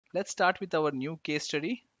Let's start with our new case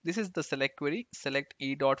study. This is the select query. Select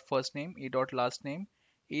e dot first name, e dot last name,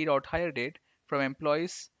 e dot hire date from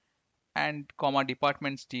employees and comma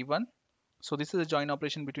departments D1. So this is a join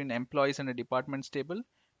operation between employees and a departments table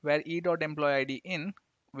where e dot employee ID in,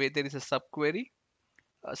 where there is a subquery.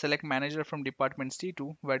 Select manager from departments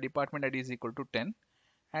T2 where department ID is equal to 10,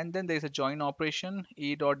 and then there is a join operation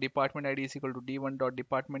e dot department ID is equal to D1 dot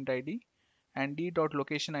department ID and d dot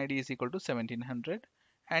location ID is equal to 1700,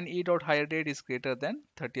 and e dot hire date is greater than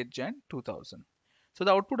 30th Jan 2000. So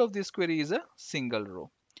the output of this query is a single row.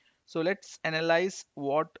 So let's analyze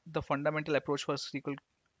what the fundamental approach for SQL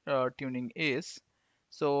tuning is.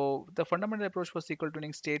 So the fundamental approach for SQL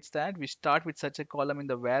tuning states that we start with such a column in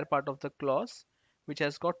the where part of the clause which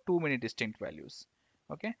has got too many distinct values.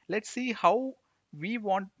 Okay, let's see how we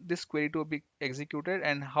want this query to be executed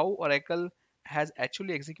and how Oracle has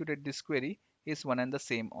actually executed this query is one and the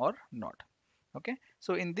same or not. Okay,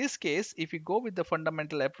 so in this case, if we go with the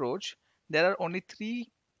fundamental approach, there are only three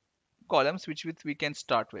columns which we can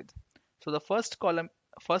start with. So the first column,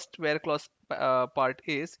 first where clause part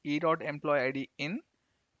is e dot employee ID in,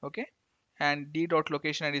 okay, and d dot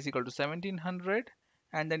location ID is equal to 1700,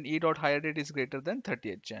 and then e dot hire date is greater than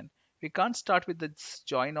 30th Jan. We can't start with the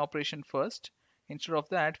join operation first. Instead of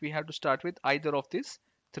that, we have to start with either of these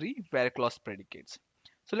three where clause predicates.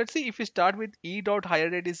 So let's see if we start with e dot hire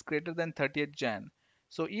date is greater than 30th Jan.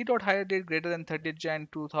 So e dot hire date greater than 30th Jan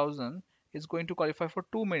 2000 is going to qualify for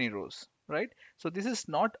too many rows, right? So this is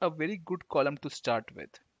not a very good column to start with.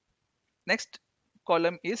 Next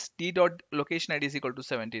column is d dot location ID is equal to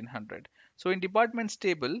 1700. So in departments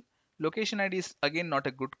table, location ID is again not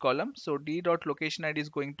a good column. So d dot location ID is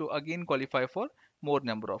going to again qualify for more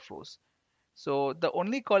number of rows. So the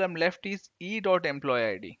only column left is e dot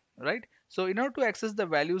employee ID, right? So in order to access the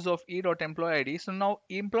values of e dot employee ID, so now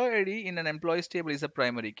employee ID in an employees table is a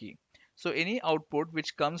primary key. So any output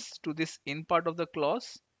which comes to this in part of the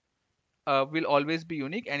clause will always be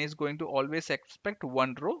unique and is going to always expect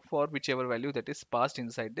one row for whichever value that is passed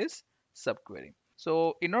inside this subquery.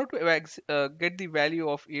 So in order to get the value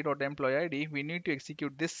of e dot employee ID, we need to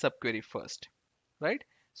execute this subquery first, right?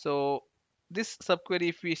 So this subquery,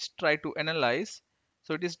 if we try to analyze,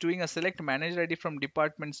 so it is doing a select manager ID from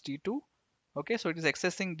departments T2. Okay, so it is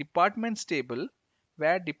accessing departments table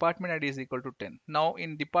where department ID is equal to 10. Now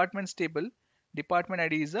in departments table, department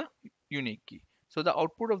ID is a unique key. So the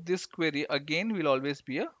output of this query again will always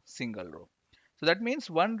be a single row. So that means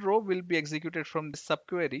one row will be executed from this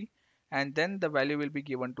subquery and then the value will be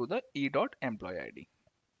given to the e dot employee ID.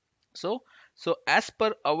 So as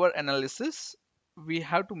per our analysis, we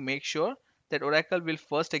have to make sure that Oracle will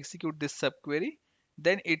first execute this subquery,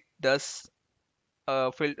 then it does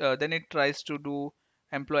then it tries to do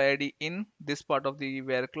employee ID in this part of the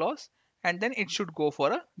where clause, and then it should go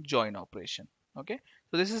for a join operation. Okay,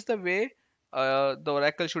 so this is the way the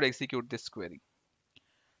Oracle should execute this query.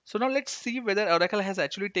 So now let's see whether Oracle has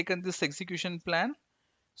actually taken this execution plan.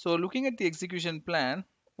 So looking at the execution plan,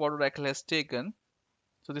 what Oracle has taken.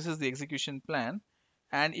 So this is the execution plan.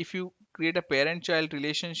 And if you create a parent-child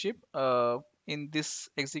relationship in this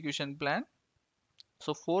execution plan,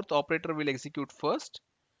 so fourth operator will execute first.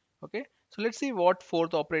 Okay, so let's see what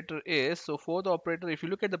fourth operator is. So fourth operator, if you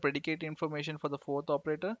look at the predicate information for the fourth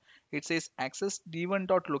operator, it says access d1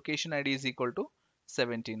 dot location ID is equal to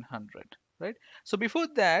 1700, right? So before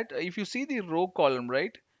that, if you see the row column,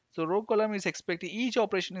 right? So row column is expecting, each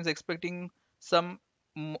operation is expecting some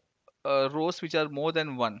rows which are more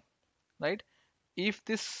than one, right? If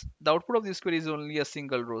the output of this query is only a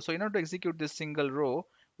single row, so in order to execute this single row,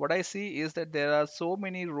 what I see is that there are so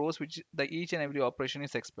many rows which each and every operation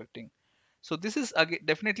is expecting. So this is again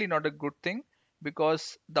definitely not a good thing,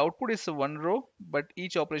 because the output is one row but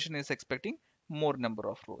each operation is expecting more number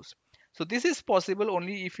of rows. So this is possible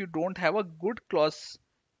only if you don't have a good clause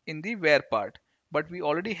in the where part, but we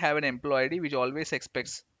already have an employee ID which always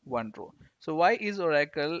expects one row. So why is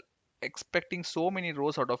Oracle expecting so many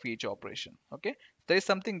rows out of each operation? Okay, there is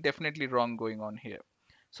something definitely wrong going on here.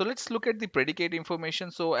 So let's look at the predicate information.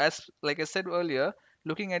 So as like I said earlier,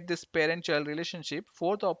 looking at this parent-child relationship,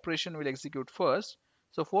 fourth operation will execute first.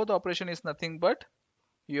 So fourth operation is nothing but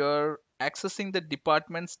you're accessing the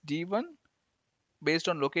department's D1 based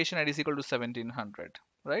on location ID is equal to 1700,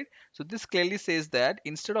 right? So this clearly says that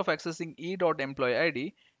instead of accessing e dot employee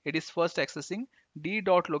ID, it is first accessing d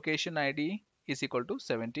dot location ID is equal to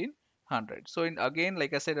 1700. So in again,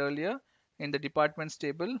 like I said earlier, in the departments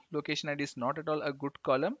table, location ID is not at all a good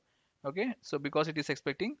column. Okay, so because it is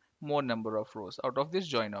expecting more number of rows out of this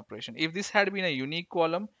join operation. If this had been a unique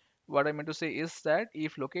column, what I meant to say is that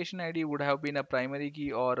if location ID would have been a primary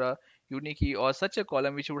key or a unique key or such a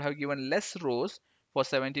column which would have given less rows for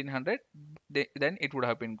 1700, then it would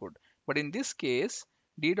have been good. But in this case,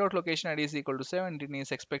 d dot location id is equal to 17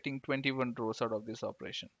 is expecting 21 rows out of this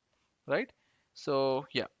operation, right? So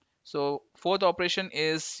yeah, so fourth operation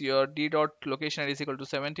is your d dot location id is equal to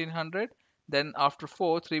 1700. Then after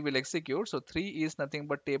 4, 3 will execute. So 3 is nothing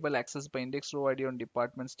but table access by index row id on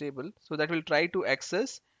departments table. So that will try to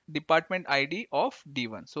access department id of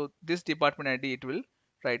d1. So this department id it will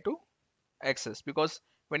try to access, because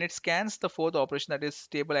when it scans the fourth operation, that is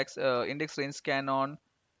table index range scan on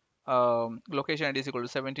location id is equal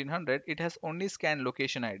to 1700, it has only scanned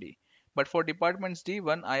location id. But for departments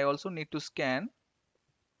d1, I also need to scan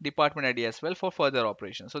department id as well for further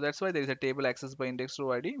operations. So that's why there is a table access by index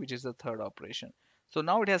row id, which is the third operation. So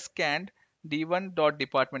now it has scanned d1 dot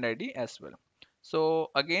department id as well. So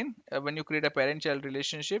again, when you create a parent-child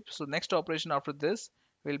relationship, so next operation after this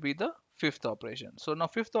will be the fifth operation. So now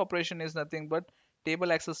fifth operation is nothing but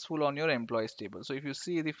table access full on your employees table. So if you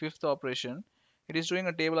see the fifth operation, it is doing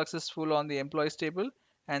a table access full on the employees table,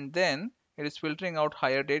 and then it is filtering out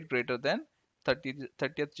hire date greater than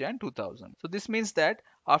 30th Jan 2000. So this means that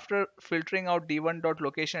after filtering out d1 dot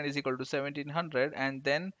location is equal to 1700 and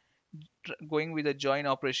then going with a join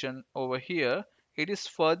operation over here, it is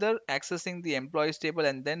further accessing the employees table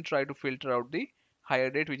and then try to filter out the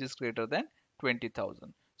hire date which is greater than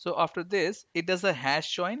 20,000. So after this, it does a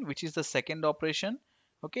hash join, which is the second operation.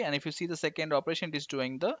 Okay, and if you see the second operation, it is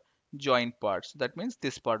doing the join part. So that means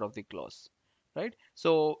this part of the clause, right?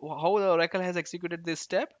 So how the Oracle has executed this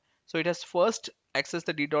step? So it has first accessed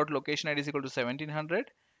the d dot location id is equal to 1700.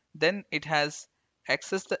 Then it has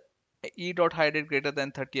accessed the e dot hire date greater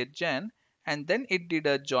than 30th Jan, and then it did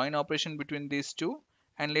a join operation between these two,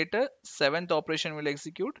 and later seventh operation will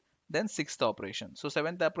execute, then sixth operation. So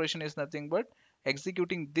seventh operation is nothing but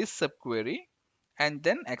executing this subquery and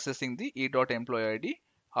then accessing the e dot employee id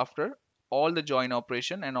after all the join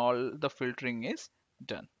operation and all the filtering is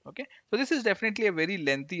done. Okay, so this is definitely a very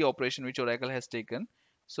lengthy operation which Oracle has taken.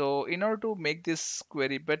 So in order to make this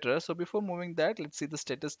query better, so before moving that, let's see the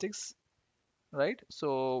statistics, right?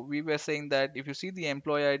 So we were saying that if you see the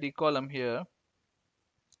employee id column here,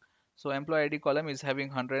 so employee id column is having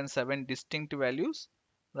 107 distinct values,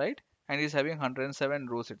 right? And is having 107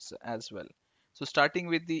 rows as well. So starting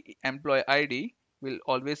with the employee id will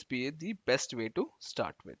always be the best way to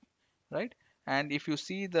start with, right? And if you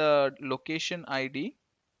see the location id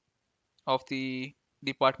of the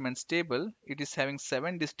departments table, it is having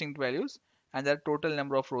 7 distinct values and the total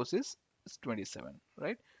number of rows is 27,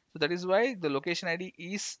 right? So that is why the location id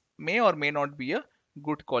is may or may not be a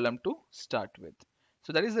good column to start with.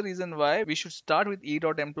 So that is the reason why we should start with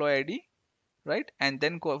e.employee id, right? And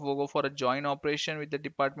then go for a join operation with the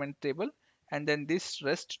department table, and then this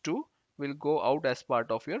rest too will go out as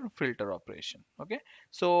part of your filter operation. Okay,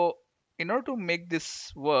 so in order to make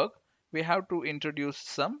this work, we have to introduce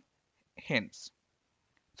some hints.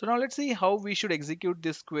 So now let's see how we should execute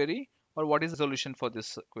this query, or what is the solution for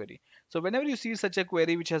this query. So whenever you see such a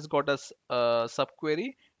query which has got a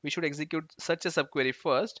subquery, we should execute such a subquery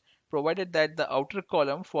first, provided that the outer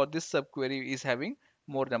column for this subquery is having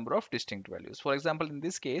more number of distinct values. For example, in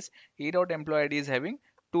this case, e.employee id is having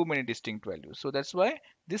too many distinct values. So that's why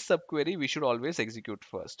this subquery we should always execute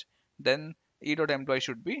first. Then e.employee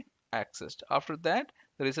should be accessed. After that,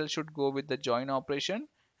 the result should go with the join operation,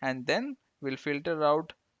 and then we'll filter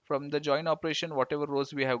out from the join operation whatever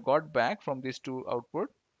rows we have got back from these two output.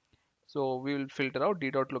 So we will filter out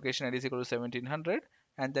d dot location id is equal to 1700,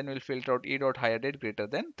 and then we'll filter out e dot hire date greater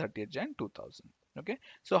than 30th Jan 2000. Okay,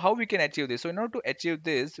 so how we can achieve this? So in order to achieve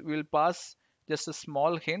this, we will pass just a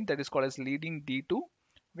small hint that is called as leading d2.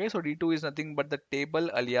 Okay, so d2 is nothing but the table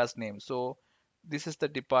alias name. So this is the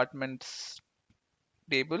department's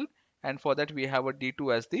table, and for that we have a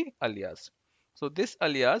d2 as the alias. So this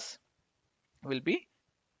alias will be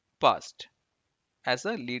passed as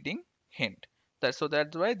a leading hint. So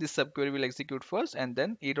that's why this subquery will execute first, and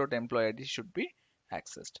then e.employee id should be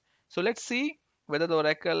accessed. So let's see whether the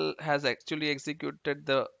Oracle has actually executed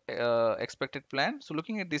the expected plan. So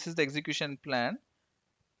looking at this is the execution plan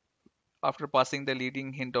after passing the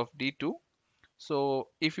leading hint of d2. So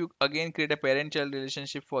if you again create a parent-child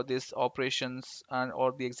relationship for this operations and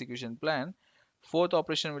or the execution plan, fourth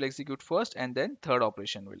operation will execute first, and then third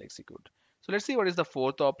operation will execute. So let's see what is the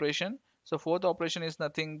fourth operation. So fourth operation is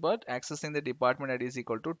nothing but accessing the department id is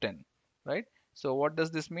equal to 10, right? So what does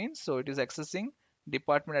this mean? So it is accessing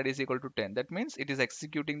department id is equal to 10. That means it is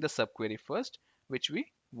executing the subquery first, which we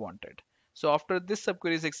wanted. So after this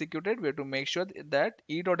subquery is executed, we have to make sure that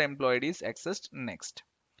e.employee id is accessed next.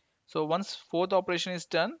 So once fourth operation is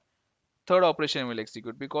done, third operation will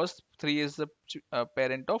execute because 3 is the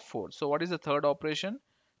parent of 4. So what is the third operation?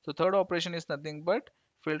 So third operation is nothing but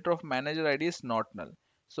filter of manager ID is not null.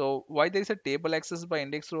 So why there is a table access by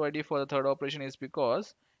index row ID for the third operation is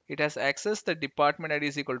because it has accessed the department ID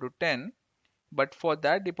is equal to 10, but for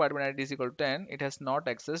that department ID is equal to 10, it has not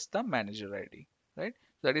accessed the manager ID, right?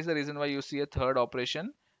 So that is the reason why you see a third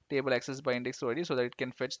operation table access by index row ID, so that it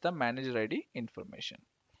can fetch the manager ID information.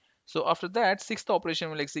 So after that, sixth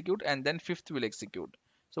operation will execute and then fifth will execute.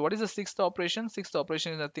 So what is the sixth operation? Sixth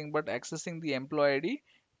operation is nothing but accessing the employee ID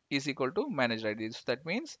is equal to manager ID. So that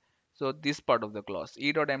means, so this part of the clause,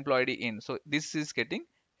 e.employee ID in. So this is getting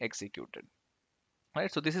executed,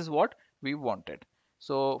 right? So this is what we wanted.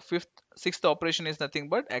 So sixth operation is nothing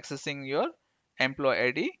but accessing your employee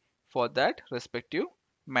ID for that respective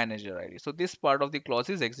manager ID. So this part of the clause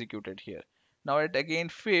is executed here. Now at again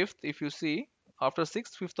fifth, if you see, after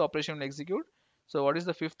sixth, fifth operation will execute. So what is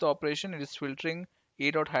the fifth operation? It is filtering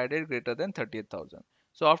e.hided greater than 30,000.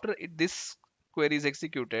 So after this query is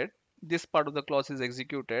executed, this part of the clause is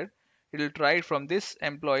executed, it will try from this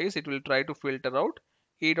employees, it will try to filter out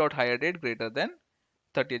e.hided greater than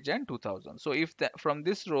 30th Jan 2000. So if from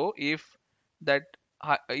this row, that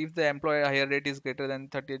if the employee hire rate is greater than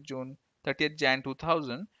 30th Jan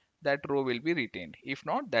 2000, that row will be retained. If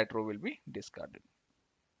not, that row will be discarded.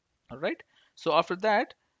 All right. So after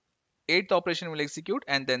that, eighth operation will execute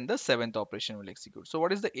and then the seventh operation will execute. So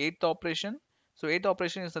what is the eighth operation? So eighth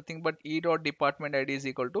operation is nothing but e.department ID is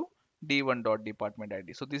equal to d1.department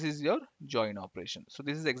ID. So this is your join operation. So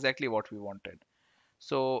this is exactly what we wanted.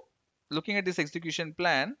 So looking at this execution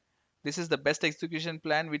plan, this is the best execution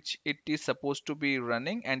plan which it is supposed to be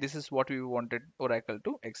running, and this is what we wanted Oracle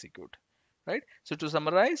to execute, right? So to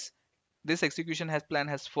summarize, this execution plan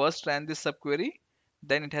has first ran this subquery,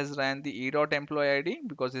 then it has ran the e.employee ID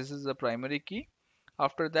because this is the primary key.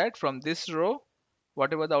 After that, from this row,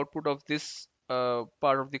 whatever the output of this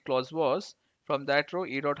part of the clause was, from that row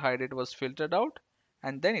e.hided was filtered out,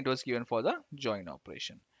 and then it was given for the join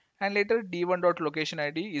operation. And later d1.location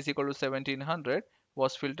ID is equal to 1700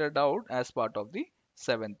 was filtered out as part of the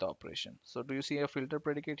seventh operation. So do you see a filter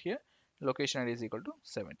predicate here? Location ID is equal to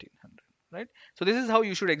 1700, right? So this is how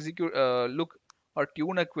you should execute, look or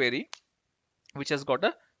tune a query which has got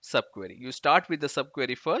a subquery. You start with the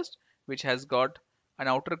subquery first, which has got an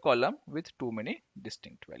outer column with too many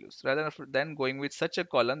distinct values, rather than going with such a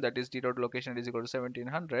column that is d.location is equal to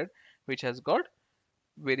 1700, which has got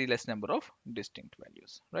very less number of distinct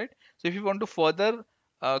values, right? So if you want to further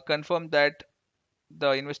confirm that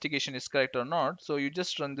the investigation is correct or not, so you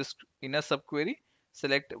just run this inner subquery,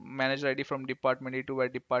 select manager ID from department A2 where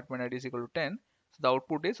department ID is equal to 10. So the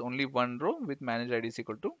output is only one row with manager ID is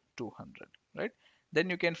equal to 200, right? Then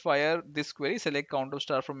you can fire this query, select count of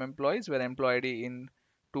star from employees where employee ID in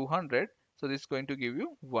 200. So this is going to give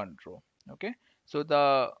you one row. Okay. So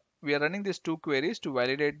we are running these two queries to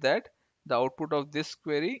validate that the output of this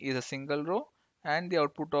query is a single row and the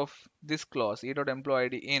output of this clause e.employee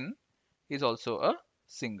ID in is also a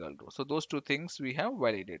single row. So those two things we have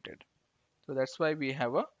validated. So that's why we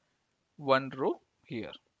have a one row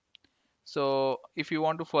here. So if you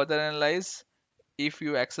want to further analyze, if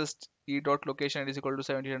you accessed e.location is equal to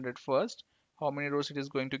 1700 first, how many rows it is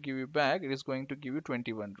going to give you back? It is going to give you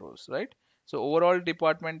 21 rows, right? So overall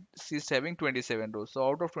department is having 27 rows. So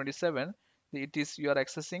out of 27, it is you are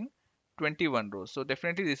accessing 21 rows. So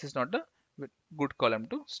definitely this is not a good column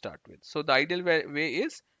to start with. So the ideal way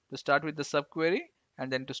is to start with the subquery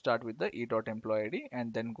and then to start with the e.employee ID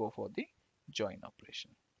and then go for the join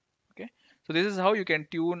operation. Okay. So this is how you can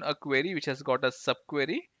tune a query which has got a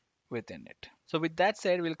subquery within it. So with that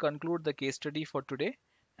said, we'll conclude the case study for today,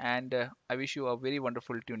 and I wish you a very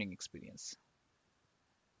wonderful tuning experience.